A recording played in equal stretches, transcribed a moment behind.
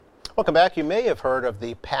Welcome back. You may have heard of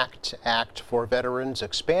the Pact Act for veterans,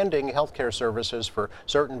 expanding healthcare services for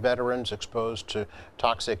certain veterans exposed to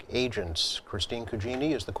toxic agents. Christine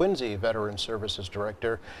Cugini is the Quincy Veteran Services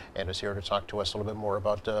Director and is here to talk to us a little bit more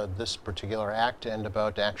about this particular act and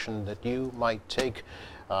about action that you might take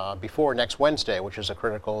before next Wednesday, which is a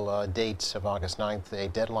critical date of August 9th, a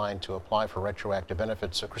deadline to apply for retroactive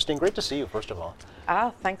benefits. So, Christine, great to see you, first of all.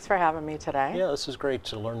 Thanks for having me today. Yeah, this is great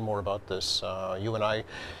to learn more about this. You and I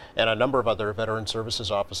and a number of other veteran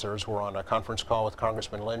services officers were on a conference call with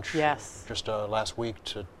Congressman Lynch just last week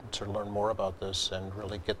to learn more about this and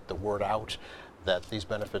really get the word out that these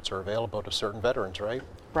benefits are available to certain veterans, right?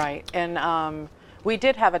 Right, and we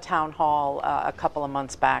did have a town hall a couple of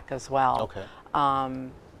months back as well. Okay.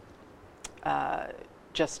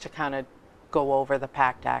 Just to kind of go over the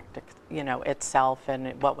Pact Act, itself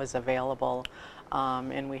and what was available.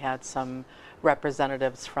 And we had some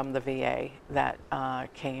representatives from the VA that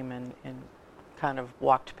came and kind of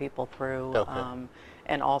walked people through,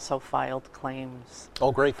 and also filed claims.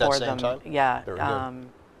 Oh, great! That for same them. time. Yeah. Very good.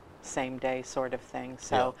 Same day sort of thing.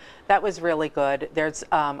 So that was really good. There's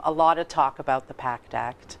a lot of talk about the Pact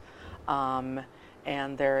Act,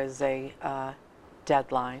 and there is a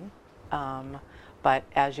deadline. But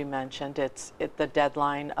as you mentioned, it's the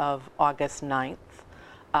deadline of August 9th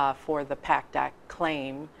for the Pact Act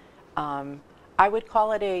claim. I would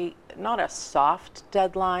call it not a soft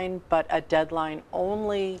deadline, but a deadline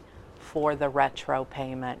only for the retro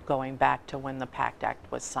payment going back to when the Pact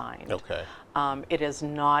Act was signed. Okay. It is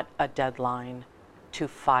not a deadline to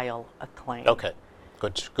file a claim. Okay.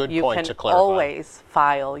 Good point to clarify. You can always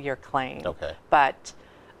file your claim. Okay. But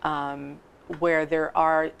where there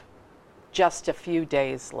are just a few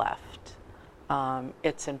days left,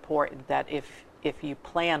 it's important that if you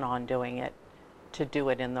plan on doing it, to do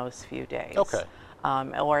it in those few days. Okay.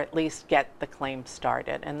 Or at least get the claim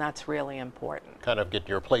started, and that's really important. Kind of get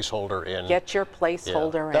your placeholder in. Get your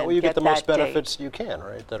placeholder in. That way you get the most benefits date. you can,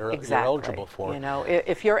 right? That are Exactly. you're eligible for.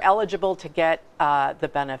 If you're eligible to get the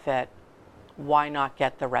benefit, why not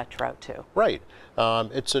get the retro too? Right.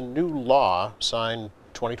 It's a new law signed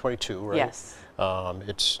 2022, right? Yes.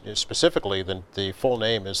 It's specifically the full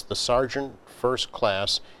name is the Sergeant First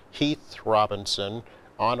Class Heath Robinson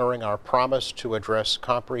Honoring Our Promise to Address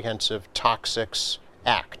Comprehensive Toxics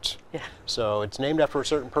Act. Yeah. So it's named after a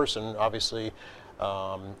certain person, obviously.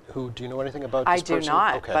 Who do you know anything about this person? I do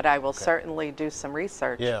not, okay. but I will certainly do some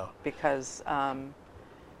research. Yeah. Because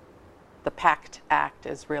the Pact Act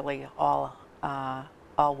is really all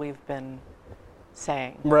we've been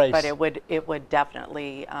saying. Right. But it would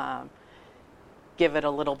definitely give it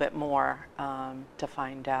a little bit more to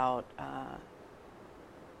find out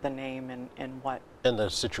the name and what and the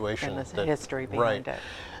situation and the history behind it.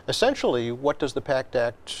 Essentially, what does the Pact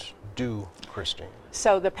Act do, Christine?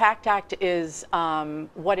 So the Pact Act is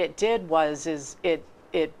what it did was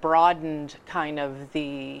it broadened kind of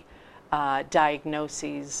the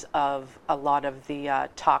diagnoses of a lot of the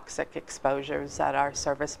toxic exposures that our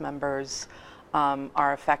service members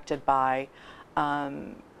are affected by.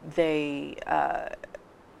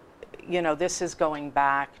 This is going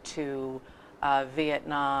back to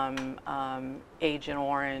Vietnam, Agent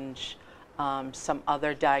Orange, some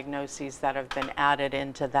other diagnoses that have been added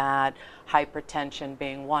into that, hypertension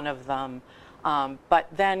being one of them. But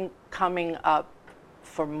then coming up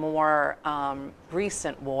for more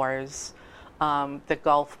recent wars, the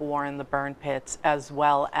Gulf War and the burn pits, as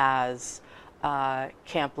well as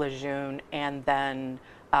Camp Lejeune, and then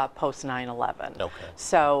post 9/11. Okay.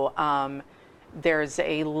 So there's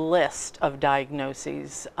a list of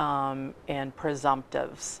diagnoses and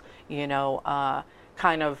presumptives.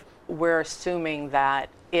 Kind of we're assuming that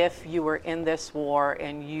if you were in this war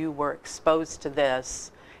and you were exposed to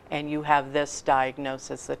this and you have this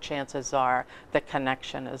diagnosis, the chances are the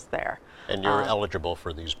connection is there. And you're eligible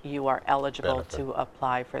for these. You are eligible to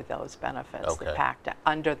apply for those benefits, Okay.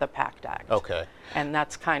 under the Pact Act. Okay. And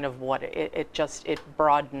that's kind of what it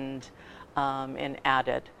broadened and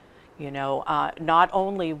added. Not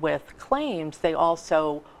only with claims, they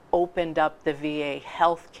also opened up the VA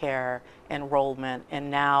healthcare enrollment, and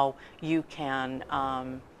now you can.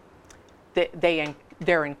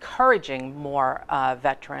 They're encouraging more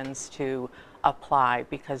veterans to apply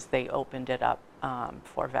because they opened it up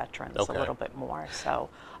for veterans a little bit more. So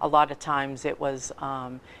a lot of times it was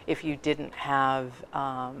if you didn't have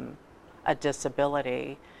a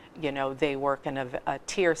disability, they work in a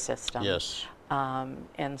tier system. Yes.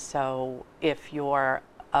 And so if you're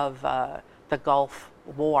of the Gulf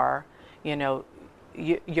War,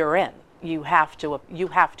 you're in. You have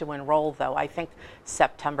to enroll, though. I think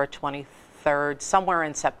September 23rd 3rd, somewhere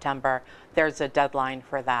in September, there's a deadline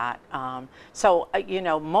for that. So,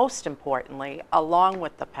 most importantly, along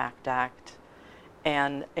with the Pact Act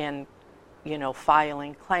and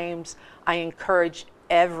filing claims, I encourage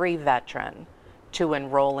every veteran to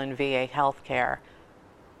enroll in VA healthcare,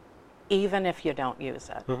 even if you don't use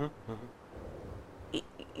it. Mm-hmm, mm-hmm.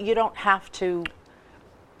 You don't have to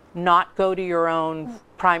not go to your own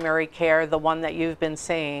primary care, the one that you've been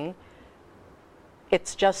seeing.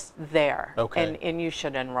 It's just there, okay. and you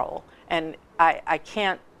should enroll. And I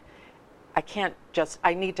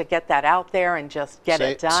need to get that out there and just get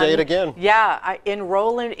it done. Say it again. Yeah,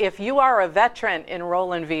 enroll in, if you are a veteran,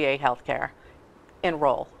 enroll in VA healthcare.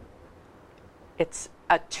 Enroll. It's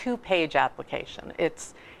a 2-page application.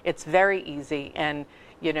 It's very easy, and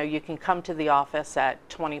you can come to the office at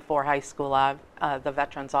 24 High School Ave, the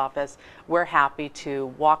Veterans Office. We're happy to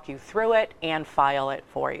walk you through it and file it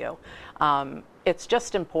for you. It's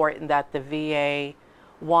just important that the VA,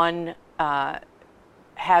 one,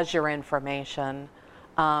 has your information,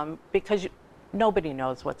 because nobody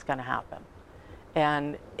knows what's going to happen.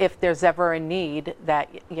 And if there's ever a need that,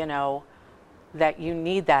 that you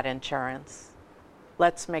need that insurance,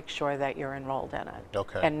 let's make sure that you're enrolled in it.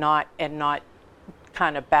 Okay. And not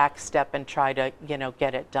kind of backstep and try to,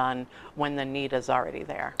 get it done when the need is already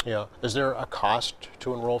there. Yeah. Is there a cost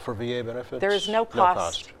to enroll for VA benefits? There is no cost. No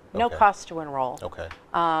cost. No Okay. cost to enroll. Okay.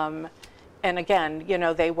 And again,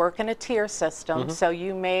 they work in a tier system, so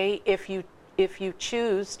you may, if you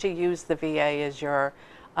choose to use the VA as your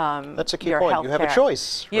That's a key your point. You have a healthcare.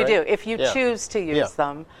 choice. You right? do. If you Yeah. choose to use Yeah.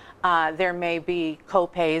 them, there may be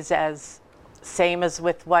co-pays as same as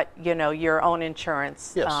with what your own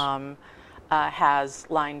insurance Yes. has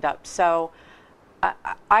lined up. So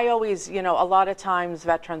I always, a lot of times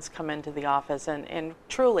veterans come into the office, and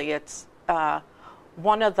truly it's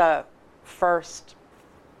one of the first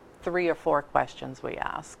 3 or 4 questions we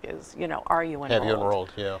ask is, are you enrolled? Have you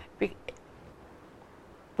enrolled? Yeah.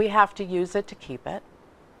 We have to use it to keep it,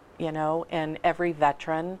 and every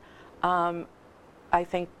veteran, I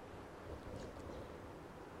think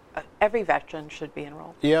every veteran should be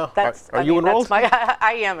enrolled. Yeah. Are you enrolled?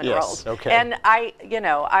 I am enrolled. Yes. Okay. And I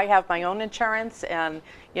have my own insurance, and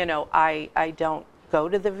I don't go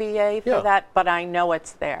to the VA for Yeah. that, but I know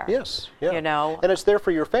it's there. Yes. Yeah. And it's there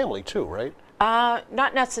for your family too, right?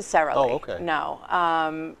 not necessarily. Oh, okay.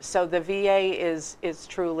 No. So the VA is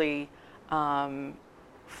truly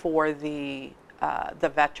for the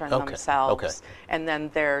veteran Okay. themselves. Okay. And then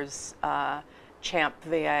there's CHAMP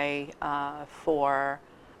VA for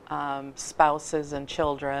spouses and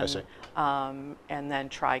children. I see. And then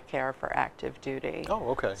TRICARE for active duty. Oh,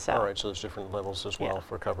 okay. So- All right. So there's different levels as well Yeah.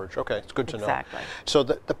 for coverage. Okay, it's good to know. Exactly. So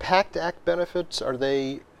the Pact Act benefits, are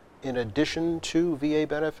they in addition to VA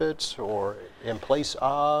benefits or in place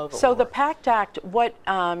of? So the or- Pact Act, what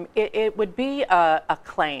it would be a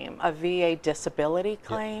claim, a VA disability Yeah,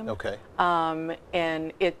 claim. okay.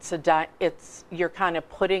 And you're kind of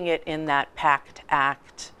putting it in that Pact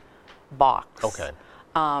Act box. Okay.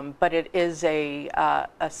 But it is a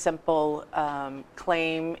simple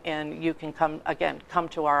claim, and you can come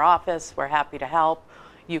to our office. We're happy to help.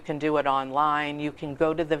 You can do it online. You can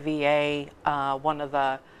go to the VA, one of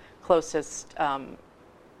the closest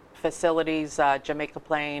facilities, Jamaica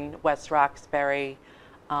Plain, West Roxbury,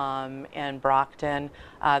 and Brockton.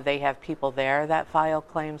 They have people there that file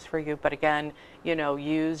claims for you. But again,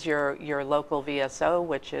 use your local VSO,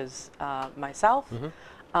 which is myself. Mm-hmm.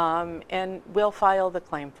 And we'll file the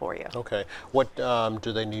claim for you. Okay. What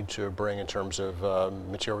do they need to bring in terms of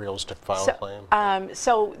materials to file a claim?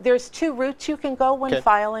 So there's 2 routes you can go when Okay.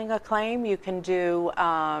 filing a claim. You can do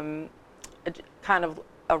kind of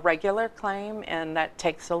a regular claim, and that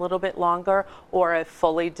takes a little bit longer, or a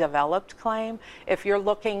fully developed claim. If you're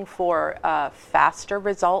looking for faster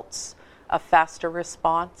results, a faster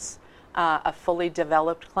response, a fully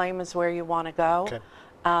developed claim is where you want to go. Okay.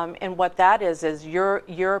 And what that is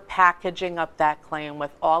you're packaging up that claim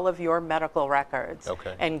with all of your medical records.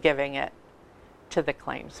 Okay. And giving it to the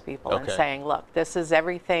claims people and Okay. saying, look, this is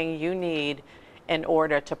everything you need in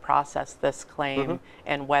order to process this claim, Mm-hmm.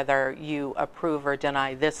 and whether you approve or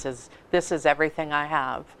deny, this is everything I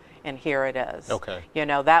have, and here it is. Okay.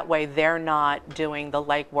 That way they're not doing the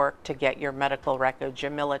legwork to get your medical records,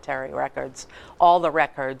 your military records, all the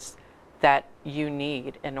records that you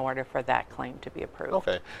need in order for that claim to be approved.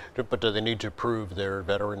 Okay. But do they need to prove their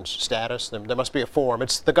veteran status? There must be a form.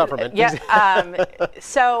 It's the government. Yeah.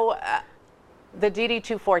 So the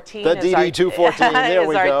DD-214 The DD-214, there is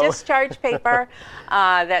we our go. discharge paper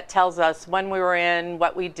that tells us when we were in,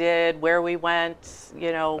 what we did, where we went,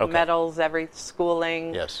 Okay. medals, every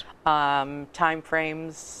schooling, Yes. time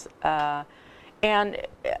frames. And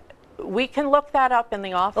we can look that up in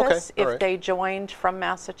the office all if right. they joined from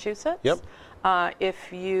Massachusetts. Yep.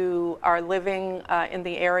 If you are living in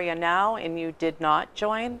the area now and you did not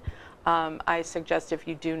join, I suggest if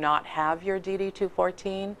you do not have your DD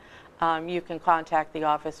 214, you can contact the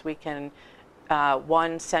office. We can,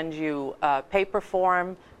 one, send you a paper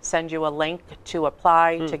form, send you a link to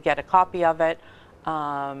apply to get a copy of it.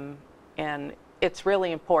 And it's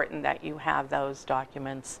really important that you have those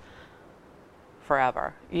documents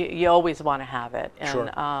forever. You always want to have it. And Sure.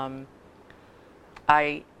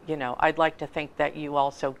 I'd like to think that you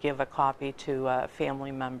also give a copy to a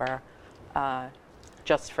family member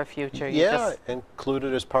just for future. Yeah, include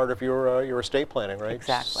it as part of your estate planning, right?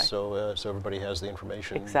 Exactly. So so everybody has the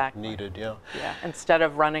information Exactly. needed. Yeah. Yeah. Instead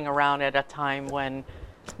of running around at a time when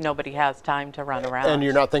nobody has time to run around. And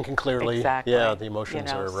you're not thinking clearly. Exactly. Yeah, the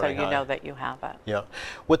emotions are so running you high. know that you have it. Yeah.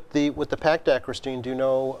 With the Pact Act, Christine, do you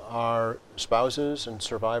know are spouses and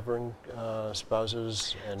surviving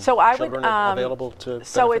spouses and So I would, children available to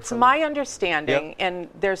So benefit it's from my it? understanding, Yep. and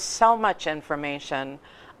there's so much information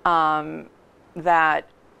that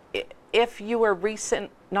if you were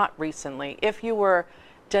if you were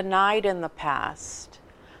denied in the past,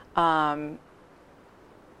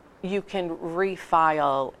 you can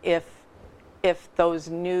refile if those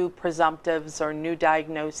new presumptives or new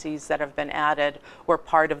diagnoses that have been added were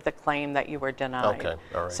part of the claim that you were denied. Okay,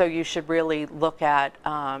 all right. So you should really look at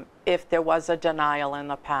if there was a denial in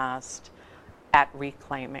the past at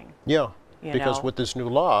reclaiming. Yeah, you because know. with this new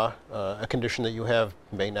law, a condition that you have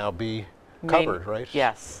may now be covered, right?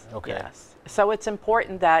 Yes. Okay. Yes. So it's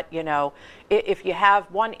important that, if you have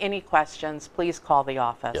any questions, please call the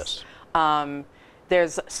office. Yes.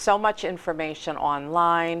 There's so much information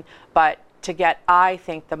online, but I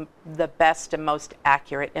think the best and most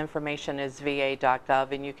accurate information is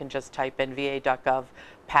va.gov, and you can just type in va.gov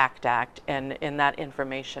Pact Act, and that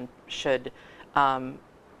information should come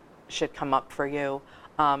up for you.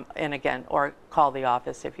 And again, or call the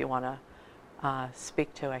office if you want to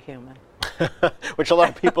speak to a human. Which a lot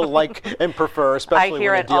of people like and prefer, especially when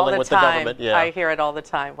you're dealing with the government. Yeah. I hear it all the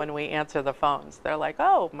time when we answer the phones. They're like,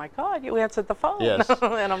 "Oh my God, you answered the phone!" Yes.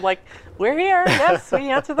 And I'm like, "We're here. Yes, we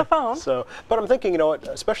answer the phone." So, but I'm thinking,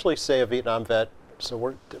 especially say a Vietnam vet. So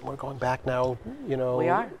we're going back now. We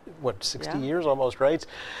are. What, 60 Yeah. years almost, right?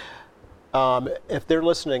 If they're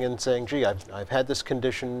listening and saying, "Gee, I've had this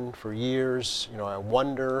condition for years. I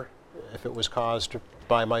wonder if it was caused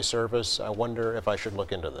by my service. I wonder if I should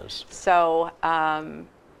look into this." So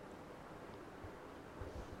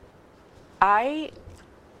I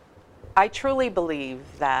truly believe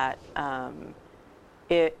that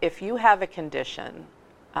if you have a condition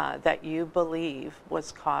that you believe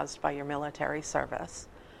was caused by your military service,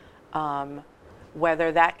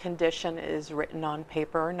 whether that condition is written on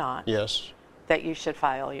paper or not, Yes. that you should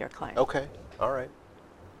file your claim. Okay. All right.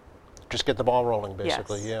 Just get the ball rolling,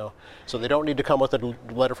 basically. Yes. Yeah. So they don't need to come with a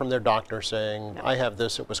letter from their doctor saying, "I have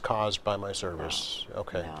this. It was caused by my service."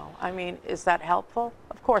 Okay. No. I mean, is that helpful?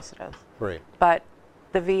 Of course it is. Great. But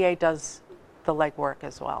the VA does the legwork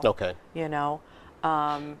as well. Okay.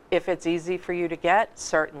 If it's easy for you to get,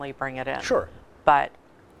 certainly bring it in. Sure. But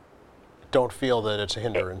Don't feel that it's a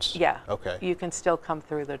hindrance. yeah, Okay. you can still come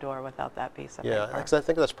through the door without that piece of Yeah, paper. because I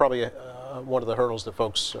think that's probably one of the hurdles that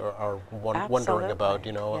folks are wondering about.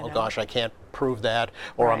 Absolutely, Oh gosh, I can't prove that,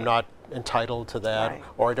 or I'm Right. not entitled to that, Right,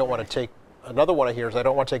 or I don't want to take. Another one I hear is I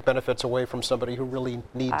don't want to take benefits away from somebody who really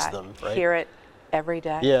needs I them. Right? hear it every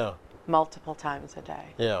day, Yeah. multiple times a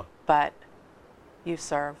day. Yeah. But you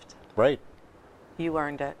served, Right. you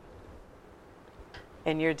earned it,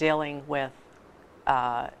 and you're dealing with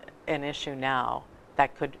an issue now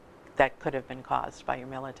that could have been caused by your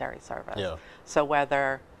military service. Yeah. So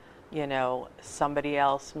whether somebody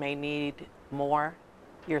else may need more,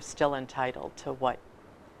 you're still entitled to what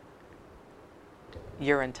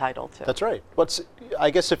you're entitled to. That's right. I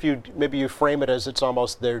guess if you frame it as it's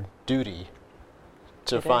almost their duty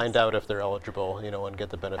to It find is. out if they're eligible, and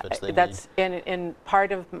get the benefits they That's need. in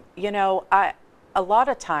part of a lot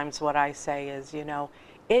of times what I say is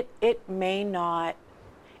it may not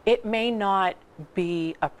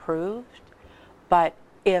be approved, but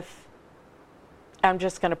if I'm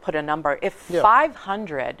just going to put a number, if Yeah.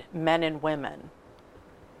 500 men and women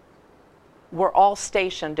were all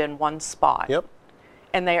stationed in one spot, Yep.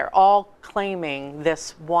 and they are all claiming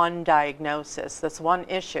this one diagnosis, this one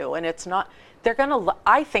issue, and it's not,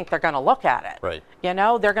 I think they're going to look at it. Right.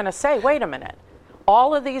 They're going to say, wait a minute,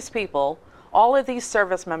 all of these people, all of these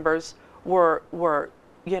service members were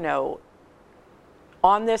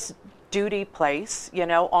on this duty place,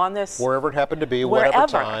 on this. Wherever it happened to be, whatever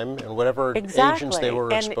Wherever. time, and whatever Exactly. agents they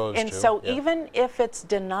were exposed and to. so Yeah. even if it's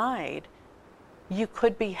denied, you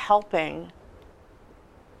could be helping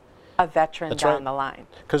a veteran That's down right. the line.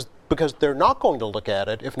 Because they're not going to look at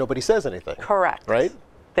it if nobody says anything. Correct. Right?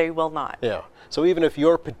 They will not. Yeah. So even if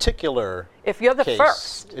your particular If you're the case,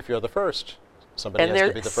 first, if you're the first, somebody and has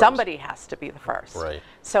to be the first. somebody has to be the first. Right.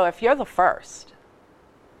 So if you're the first,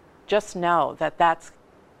 just know that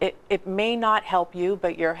it may not help you,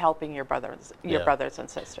 but you're helping your brothers Yeah. and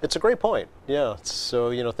sisters. It's a great point. Yeah.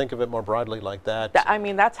 So, think of it more broadly like that. I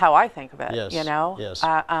mean, that's how I think of it. Yes, yes.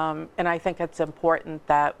 And I think it's important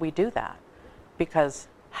that we do that, because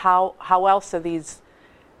how else are these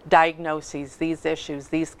diagnoses, these issues,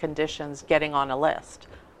 these conditions getting on a list,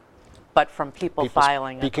 but from people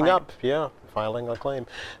filing speaking a claim? up, yeah, filing a claim.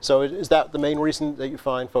 So is that the main reason that you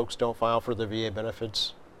find folks don't file for the VA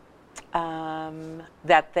benefits?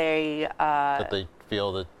 That they That they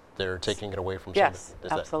feel that they're taking it away from yes, somebody?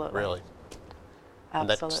 Is absolutely. That really?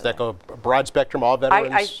 Absolutely. And does that go a broad spectrum, all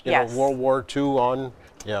veterans? Yes. World War II on?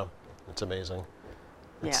 Yeah, it's amazing.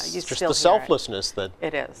 It's you just still the hear selflessness that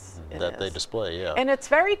it is. It that they is. display, yeah. And it's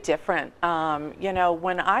very different.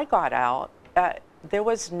 When I got out, there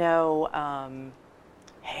was no,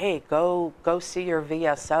 hey, go see your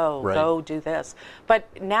VSO, Right. go do this.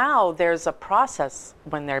 But now there's a process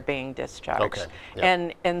when they're being discharged. Okay,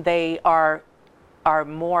 yeah. And they are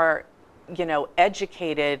more,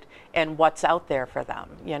 educated in what's out there for them.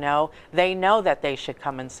 They know that they should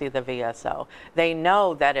come and see the VSO. They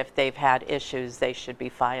know that if they've had issues, they should be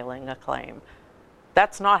filing a claim.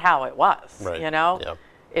 That's not how it was. Right, yeah.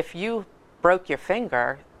 If you broke your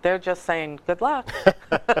finger, they're just saying good luck.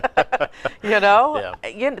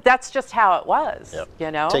 That's just how it was.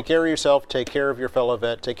 Yep. Take care of yourself, take care of your fellow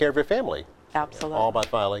vet, take care of your family. Absolutely. All by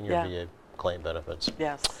filing your Yeah. VA claim benefits.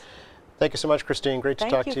 Yes. Thank you so much, Christine. Great to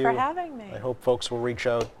talk to you. Thank you for having me. I hope folks will reach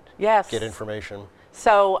out, Yes. get information.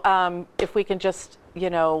 So if we can just,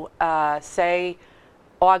 say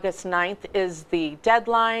August 9th is the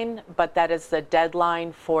deadline, but that is the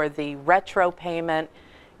deadline for the retro payment.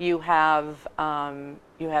 You have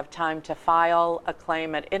time to file a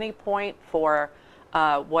claim at any point for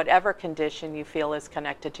whatever condition you feel is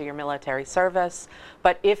connected to your military service.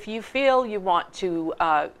 But if you feel you want to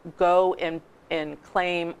go and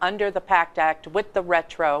claim under the Pact Act with the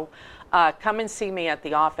retro, come and see me at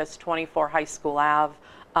the office, 24 High School Ave,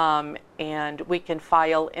 and we can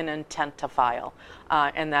file an intent to file,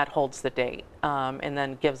 and that holds the date, and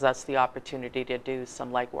then gives us the opportunity to do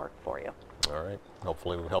some legwork for you. All right.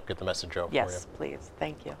 Hopefully we'll help get the message out for you. Yes, please.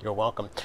 Thank you. You're welcome.